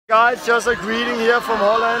Guys, just a greeting here from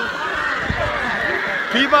Holland.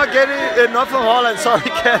 People are getting, not from Holland, sorry,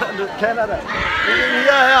 Canada.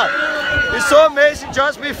 Here. It's so amazing.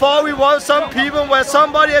 Just before we watched some people where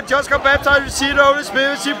somebody had just got baptized, received the Holy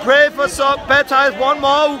Spirit. She prayed for some, baptized one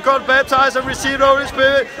more who got baptized and received the Holy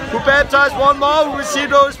Spirit. Who baptized one more who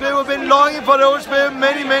received the Holy Spirit. We've been longing for the Holy Spirit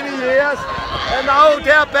many years. And now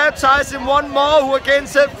they are baptizing one more who again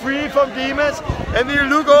set free from demons. And we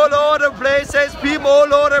look all over the place, there's people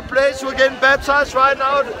all over the place who are getting baptized right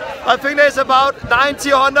now. I think there's about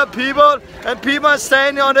 90, 100 people, and people are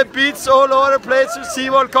standing on the beach all over the place to see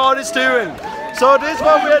what God is doing. So this is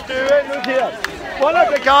what we are doing, look here. One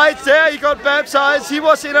of the guys there, he got baptized, he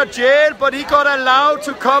was in a jail, but he got allowed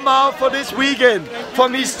to come out for this weekend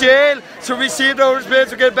from his jail to receive the Holy Spirit,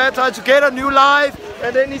 to get baptized, to get a new life,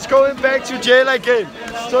 and then he's going back to jail again.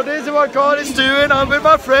 So this is what God is doing. I'm with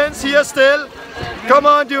my friends here still. Come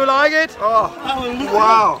on, do you like it? Oh,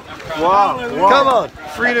 wow. Come on.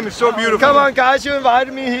 Freedom is so beautiful. Come on, guys, you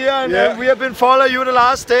invited me here, and we have been following you the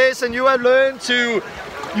last days, and you have learned to...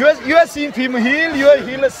 You have seen people heal, you have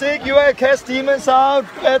healed the sick, you have cast demons out,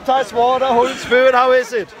 baptized water, Holy Spirit. How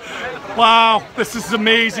is it? Wow, this is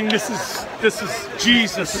amazing. This is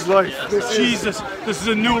Jesus. This is life. This is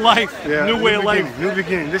a new life, new way of life. New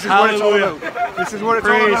beginning. This is Hallelujah. what it's all about. This is what it's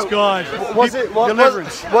Praise all about. God.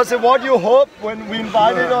 Was it what you hoped when we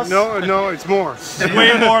invited us? No, it's more.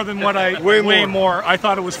 Way more than what I. Way more. I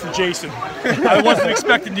thought it was for Jason. I wasn't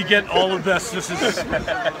expecting to get all of this. This is.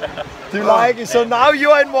 Do you like it? So now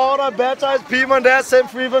you are in water, baptized people, and they're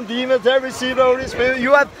set free from demons. They receive the Holy Spirit.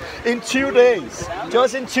 You have in 2 days,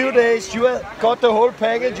 just in 2 days, you have got the whole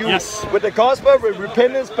package. Yes. With the gospel, with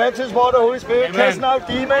repentance, baptism, water, Holy Spirit, Amen. casting out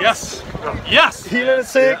demons. Yes. Healing the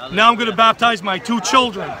sick. Now I'm going to baptize my 2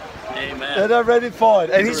 children. Amen. And they're ready for it.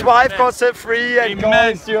 And his wife got set free, and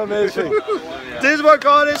God is doing amazing. This is what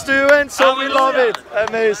God is doing, so we love it.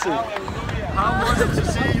 Amazing. How was it to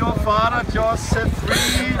see your father just set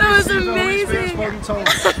free? That was amazing.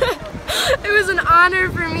 It was an honor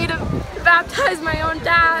for me to baptize my own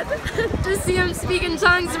dad, to see him speak in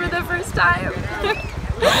tongues for the first time.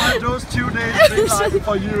 Those 2 days been like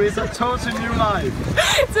for you? It's a totally new life.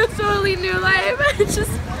 It's a totally new life. It's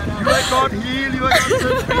just... You have got healed, you have got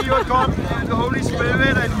set free, you have got the Holy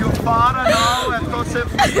Spirit, and your father now has got set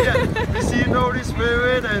free and received the Holy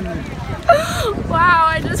Spirit. And wow,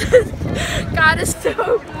 I just... God is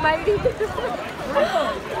so mighty.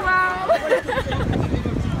 Wow.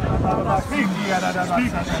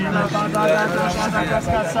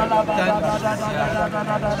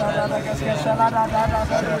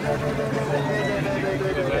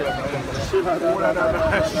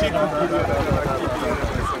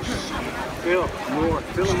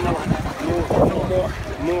 Fill him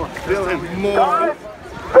more, fill him more.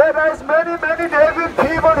 There's many David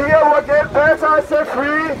people here who are getting baptized, set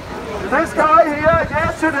free. This guy here,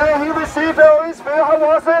 yesterday he received the Holy Spirit. How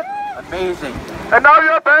was it? Amazing. And now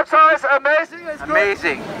you're baptized. Amazing. It's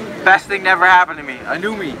amazing. Best thing never happened to me. A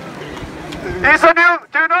new me. He's a new.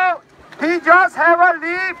 Do you know? He just have a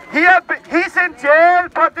leave. He's in jail,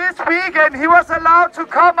 but this weekend he was allowed to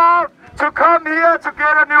come out, to come here to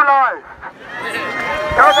get a new life.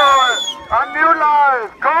 Come on, a new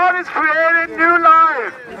life. God is creating new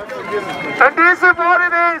life. And this is what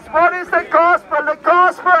it is. What is the gospel? The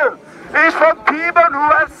gospel is for people who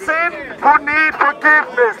have sinned, who need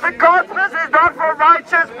forgiveness. The gospel is not for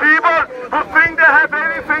righteous people who think they have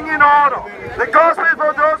everything in order. The gospel is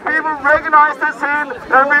for those people who recognize the sin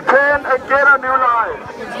and repent and get a new life.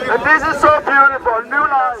 And this is so beautiful, new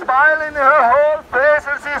life. Smiling in her whole face,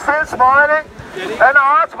 and she's still smiling. And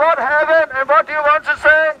ask what happened, and what do you want to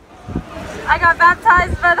say? I got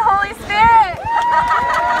baptized by the Holy Spirit.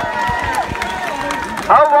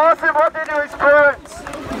 How was it? What did you experience?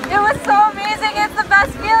 It was so amazing. It's the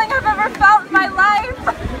best feeling I've ever felt in my life.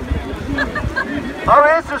 How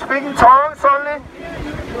is it to speak in tongues only?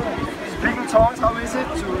 Speaking tongues, how is it?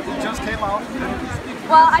 It just came out.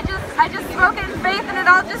 Well, I just spoke it in faith and it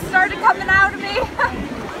all just started coming out of me.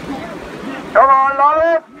 Come on, love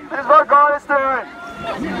it. This is what God is doing.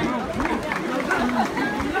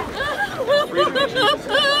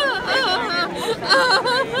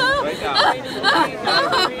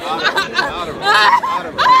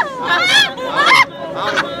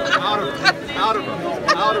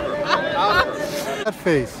 That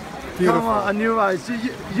face. Beautiful. Come on, a new eyes.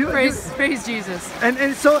 Praise Jesus.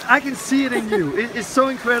 And so I can see it in you. It's so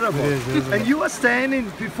incredible. It is. And you were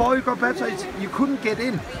standing before you got baptized. You couldn't get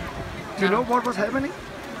in. Do you know what was happening?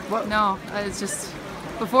 No, it's just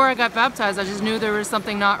before I got baptized, I just knew there was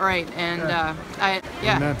something not right, and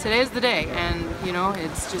Amen. today's the day, and you know,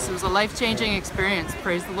 it was a life-changing experience.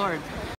 Praise the Lord.